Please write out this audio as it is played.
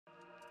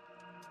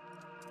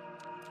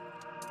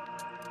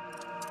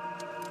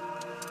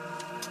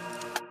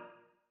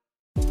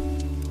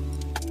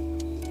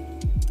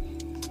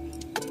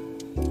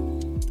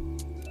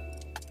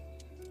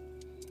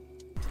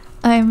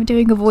I'm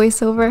doing a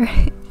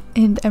voiceover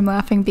and I'm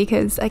laughing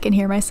because I can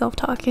hear myself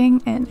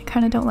talking and I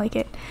kind of don't like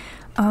it.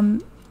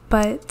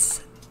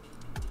 But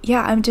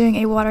yeah, I'm doing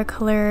a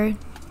watercolor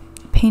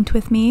paint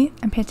with me.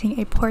 I'm painting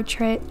a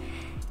portrait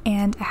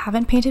and I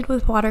haven't painted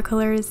with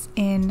watercolors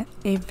in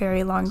a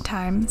very long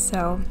time,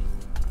 so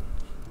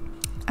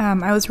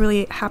I was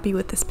really happy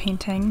with this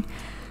painting.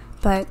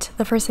 But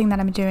the first thing that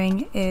I'm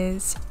doing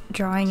is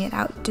drawing it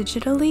out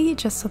digitally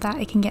just so that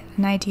I can get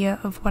an idea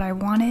of what I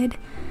wanted.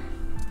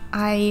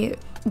 I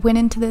went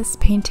into this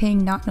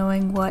painting not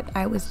knowing what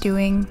I was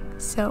doing,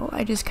 so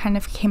I just kind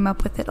of came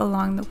up with it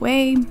along the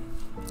way, you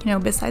know,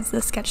 besides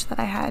the sketch that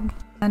I had.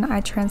 And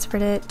I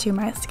transferred it to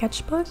my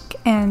sketchbook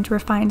and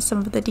refined some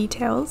of the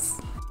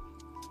details.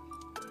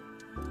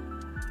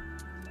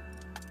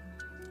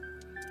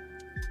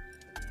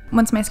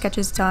 Once my sketch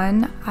is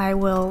done, I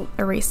will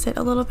erase it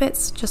a little bit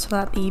just so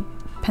that the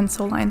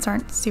pencil lines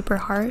aren't super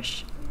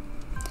harsh.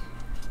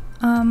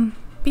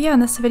 But yeah,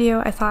 in this video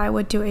I thought I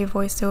would do a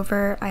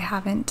voiceover. I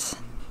haven't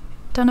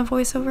done a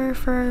voiceover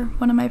for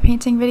one of my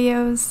painting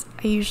videos.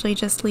 I usually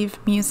just leave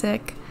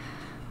music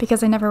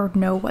because I never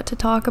know what to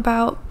talk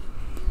about,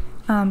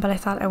 but I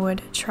thought I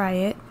would try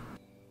it.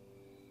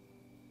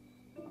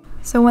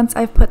 So once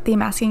I've put the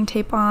masking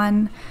tape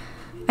on,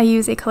 I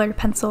use a colored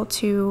pencil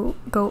to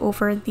go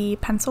over the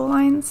pencil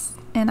lines,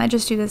 and I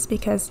just do this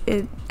because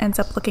it ends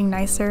up looking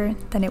nicer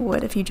than it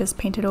would if you just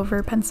painted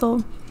over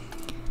pencil.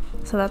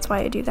 So that's why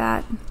I do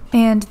that.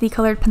 And the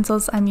colored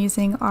pencils I'm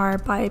using are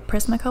by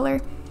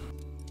Prismacolor.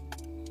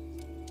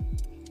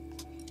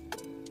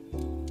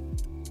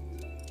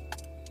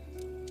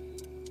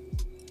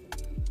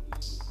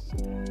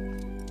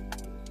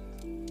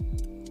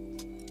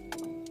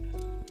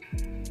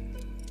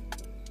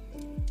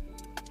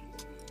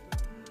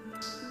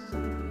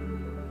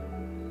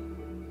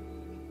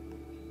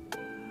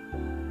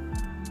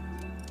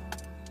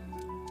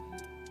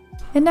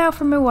 And now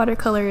for my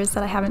watercolors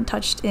that I haven't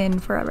touched in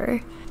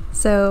forever.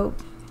 So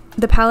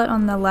the palette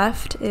on the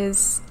left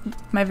is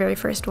my very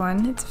first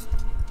one. It's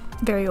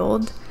very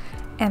old.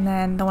 And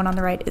then the one on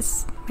the right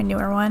is my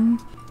newer one.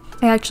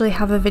 I actually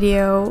have a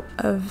video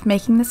of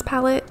making this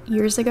palette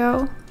years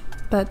ago,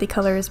 but the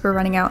colors were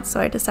running out,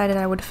 so I decided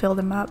I would fill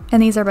them up.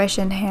 And these are by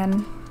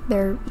Shinhan.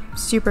 They're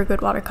super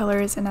good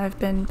watercolors and I've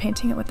been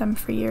painting it with them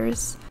for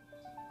years.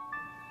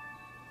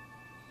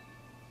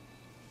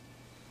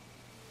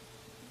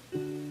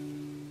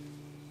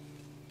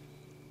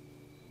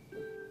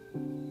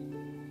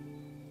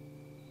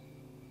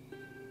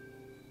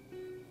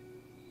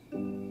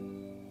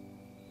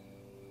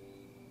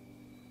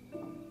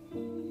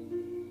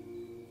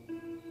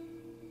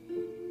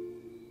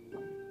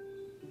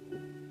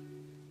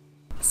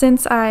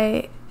 Since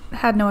I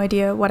had no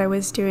idea what I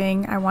was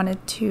doing, I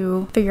wanted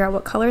to figure out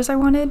what colors I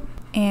wanted,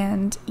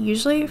 and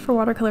usually for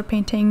watercolor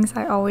paintings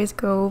I always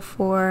go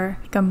for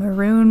like a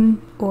maroon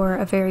or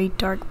a very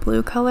dark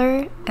blue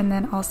color, and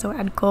then also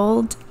add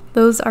gold.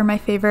 Those are my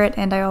favorite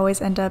and I always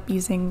end up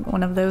using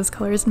one of those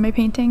colors in my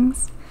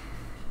paintings.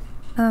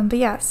 But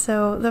yeah,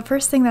 so the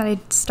first thing that I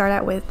start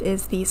out with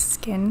is the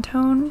skin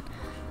tone.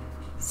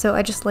 So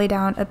I just lay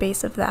down a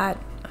base of that,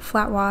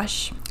 flat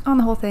wash on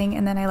the whole thing,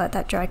 and then I let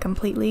that dry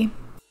completely.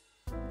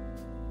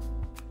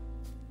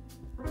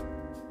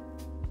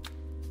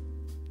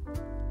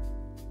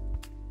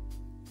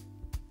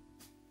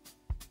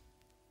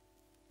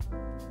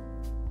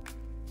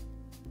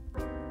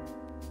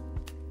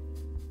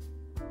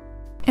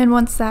 And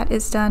once that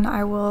is done,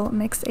 I will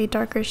mix a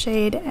darker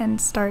shade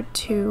and start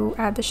to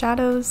add the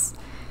shadows.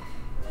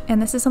 And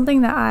this is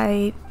something that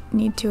I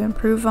need to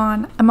improve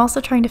on. I'm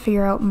also trying to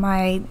figure out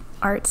my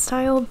art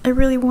style. I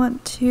really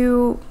want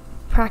to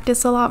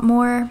practice a lot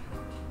more,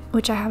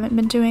 which I haven't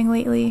been doing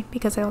lately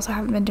because I also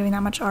haven't been doing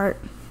that much art.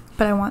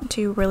 But I want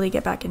to really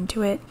get back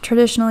into it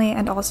traditionally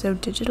and also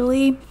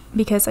digitally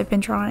because I've been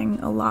drawing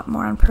a lot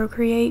more on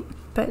Procreate.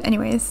 But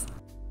anyways,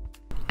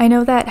 I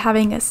know that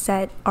having a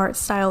set art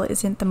style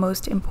isn't the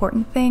most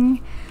important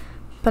thing,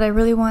 but I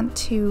really want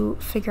to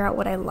figure out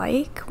what I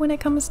like when it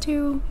comes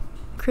to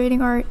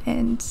creating art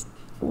and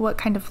what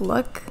kind of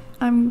look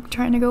I'm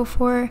trying to go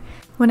for.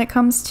 When it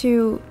comes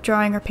to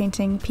drawing or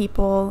painting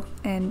people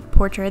and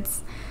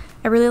portraits,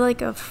 I really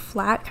like a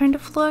flat kind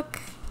of look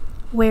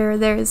where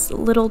there's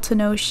little to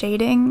no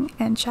shading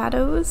and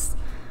shadows,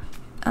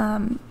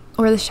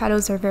 or the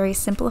shadows are very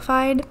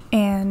simplified.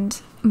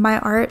 And my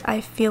art,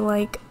 I feel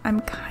like I'm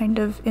kind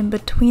of in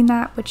between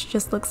that, which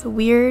just looks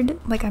weird.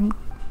 Like I'm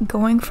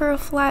going for a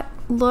flat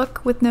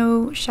look with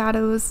no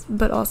shadows,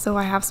 but also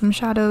I have some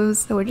shadows,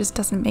 so it just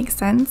doesn't make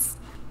sense.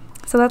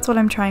 So that's what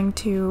I'm trying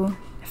to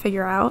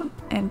figure out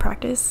and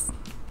practice.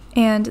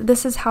 And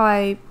this is how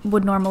I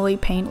would normally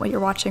paint what you're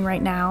watching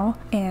right now,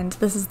 and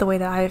this is the way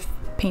that I've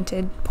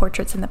painted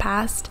portraits in the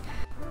past.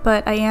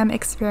 But I am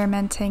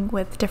experimenting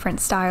with different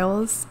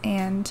styles,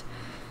 and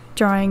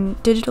drawing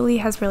digitally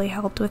has really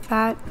helped with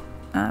that.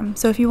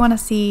 So if you want to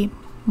see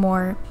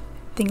more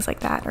things like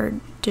that or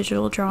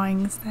digital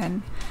drawings,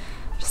 then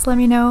just let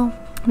me know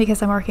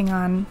because I'm working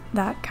on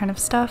that kind of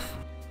stuff.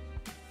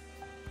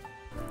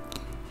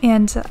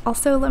 And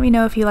also let me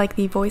know if you like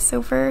the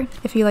voiceover,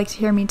 if you like to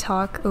hear me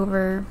talk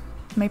over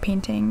my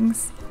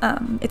paintings.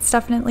 It's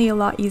definitely a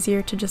lot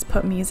easier to just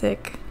put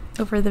music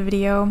over the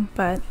video,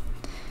 but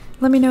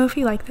let me know if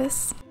you like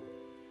this.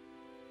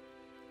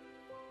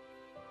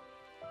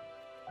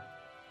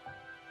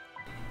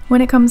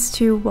 When it comes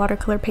to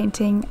watercolor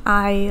painting,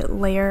 I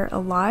layer a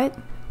lot.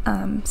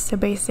 So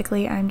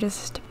basically I'm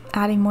just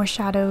adding more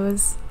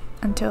shadows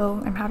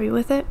until I'm happy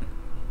with it.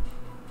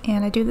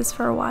 And I do this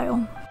for a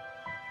while.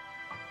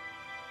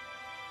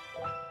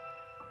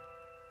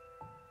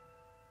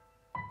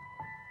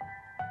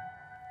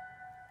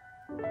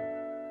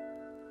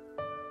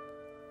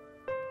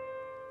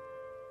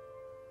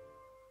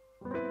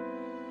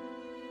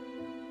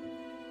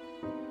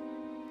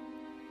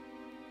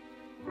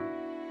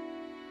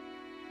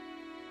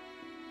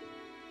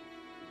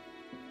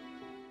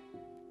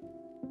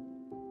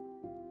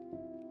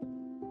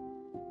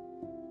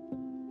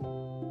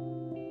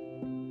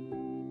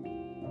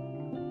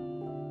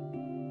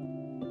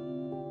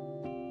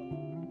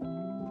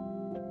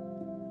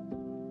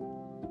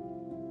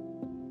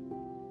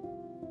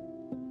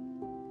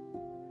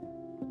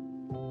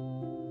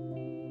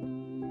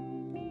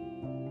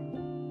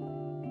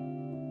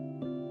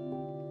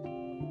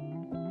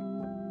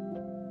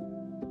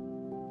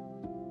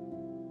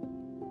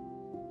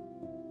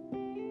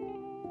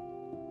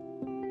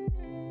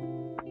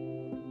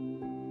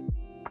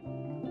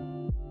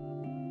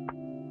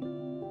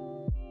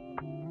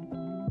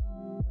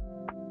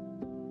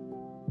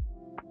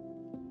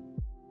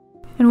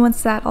 And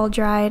once that all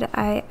dried,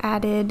 I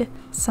added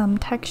some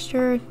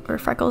texture or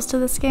freckles to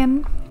the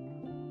skin.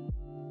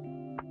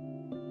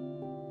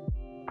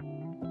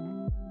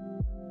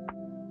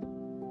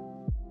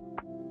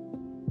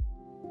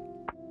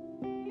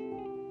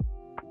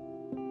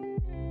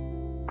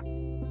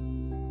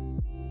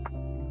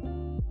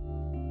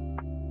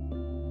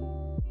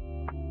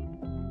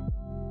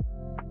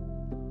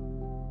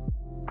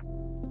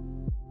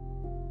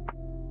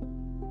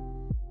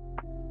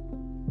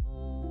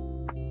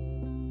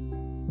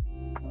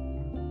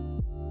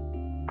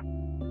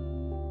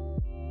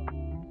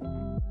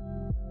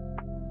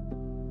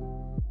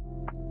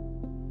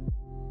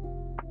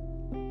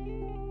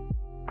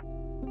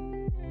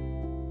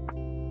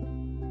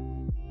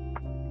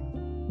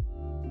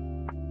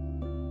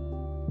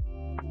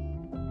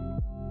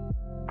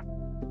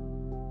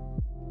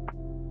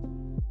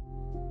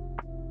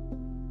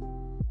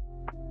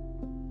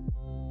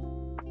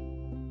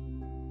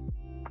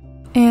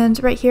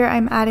 And right here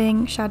I'm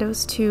adding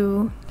shadows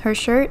to her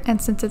shirt, and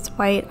since it's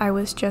white I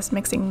was just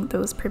mixing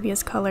those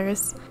previous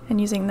colors and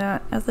using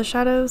that as the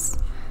shadows.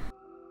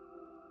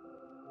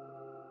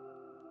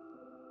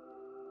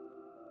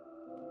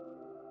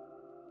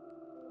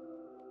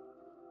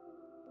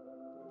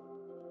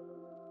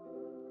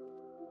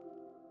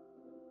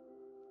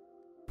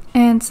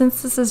 And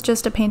since this is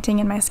just a painting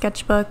in my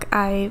sketchbook,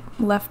 I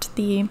left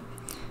the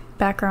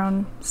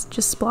background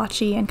just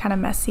splotchy and kind of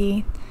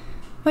messy,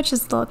 which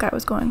is the look I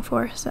was going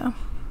for, so.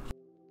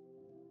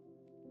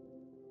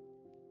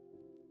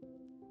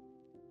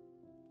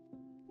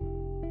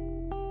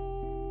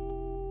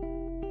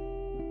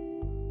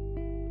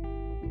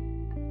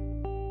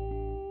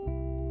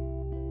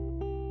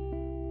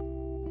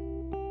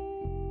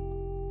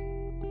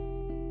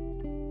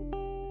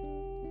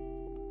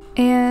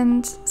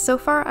 And so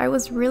far I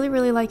was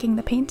really liking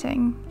the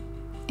painting.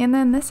 And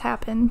then this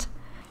happened.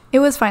 It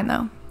was fine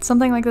though.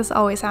 Something like this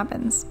always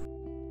happens.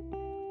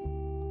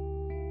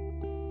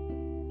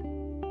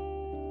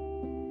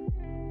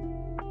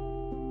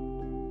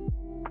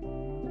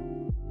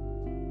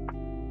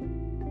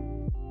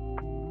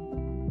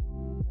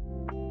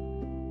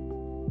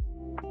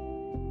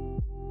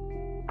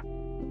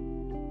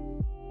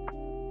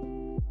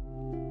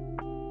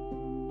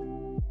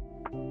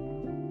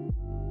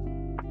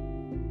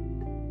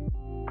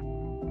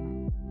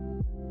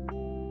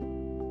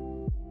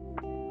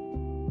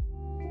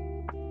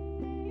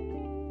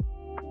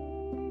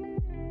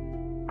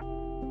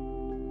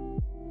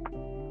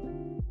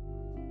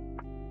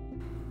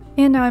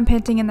 And now I'm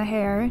painting in the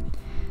hair.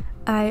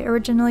 I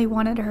originally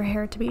wanted her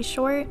hair to be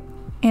short,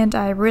 and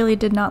I really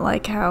did not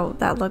like how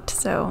that looked,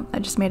 so I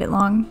just made it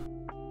long.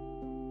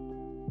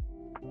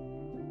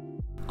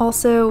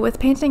 Also, with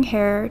painting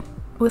hair,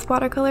 with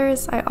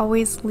watercolors, I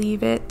always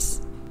leave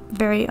it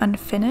very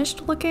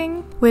unfinished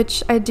looking,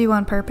 which I do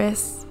on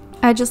purpose.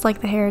 I just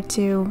like the hair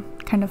to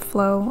kind of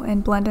flow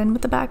and blend in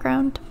with the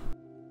background.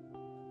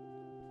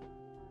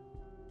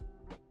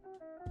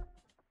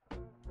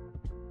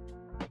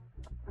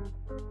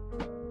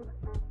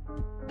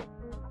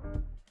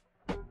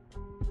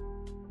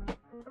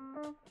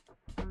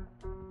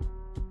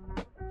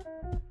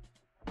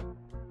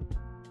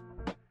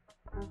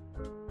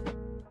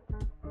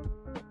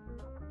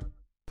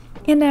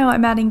 And now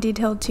I'm adding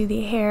detail to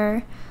the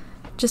hair,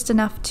 just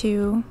enough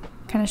to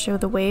kind of show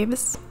the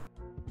waves.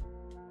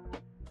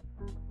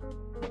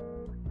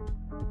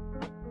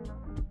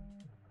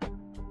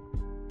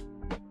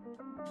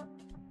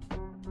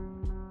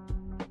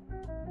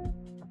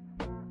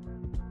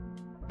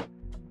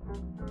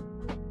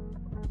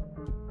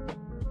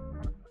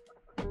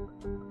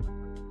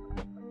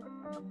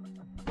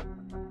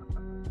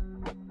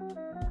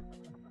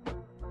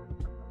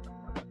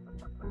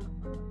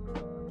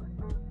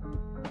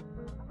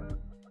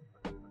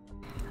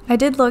 I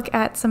did look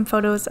at some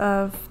photos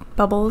of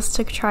bubbles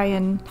to try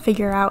and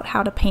figure out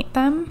how to paint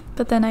them,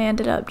 but then I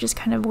ended up just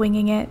kind of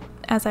winging it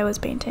as I was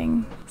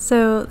painting.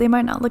 So they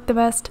might not look the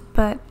best,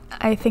 but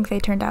I think they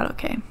turned out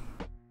okay.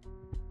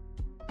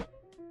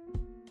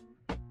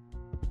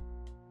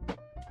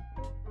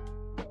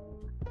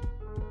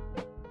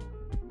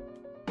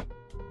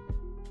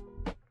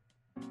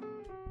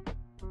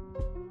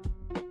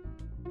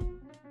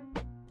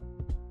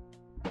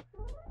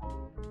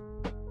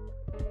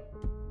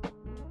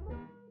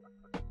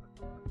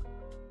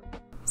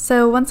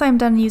 So once I'm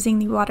done using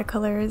the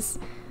watercolors,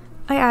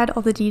 I add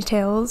all the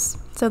details.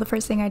 So the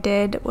first thing I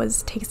did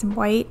was take some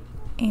white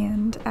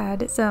and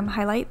add some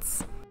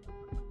highlights.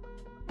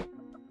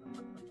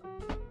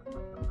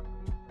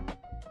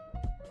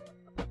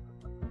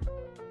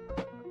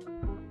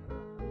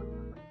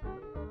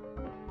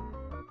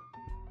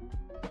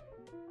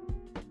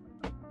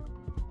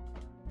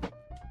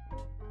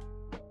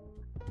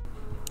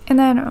 And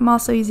then I'm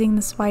also using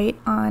this white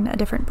on a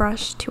different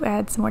brush to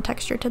add some more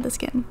texture to the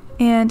skin.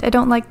 And I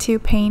don't like to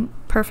paint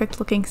perfect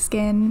looking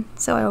skin,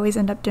 so I always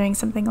end up doing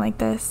something like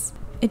this.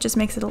 It just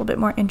makes it a little bit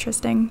more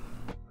interesting.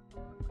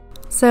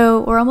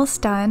 So we're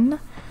almost done.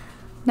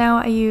 Now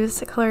I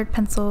use colored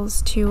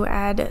pencils to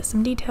add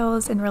some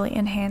details and really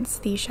enhance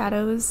the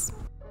shadows.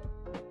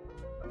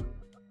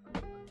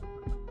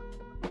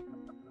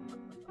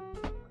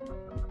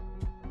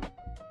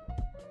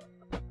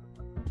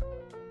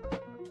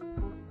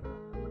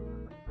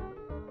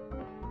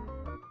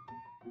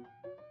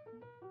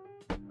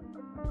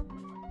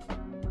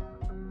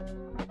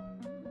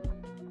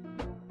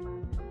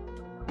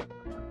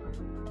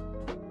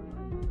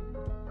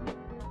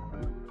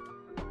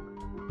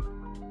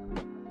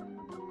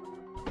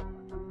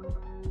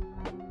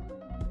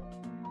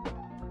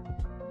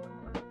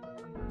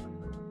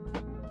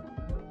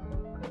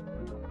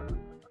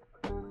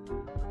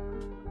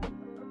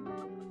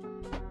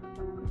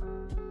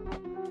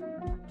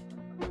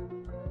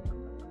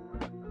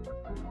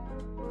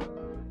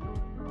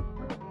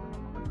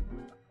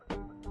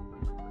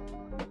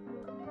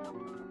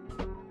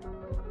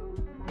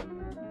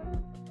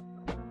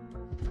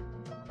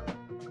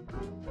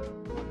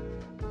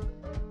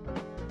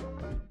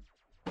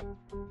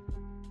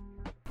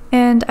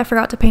 And I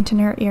forgot to paint in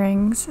her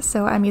earrings,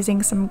 so I'm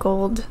using some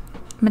gold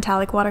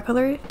metallic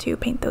watercolor to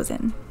paint those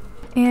in.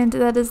 And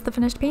that is the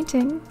finished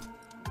painting.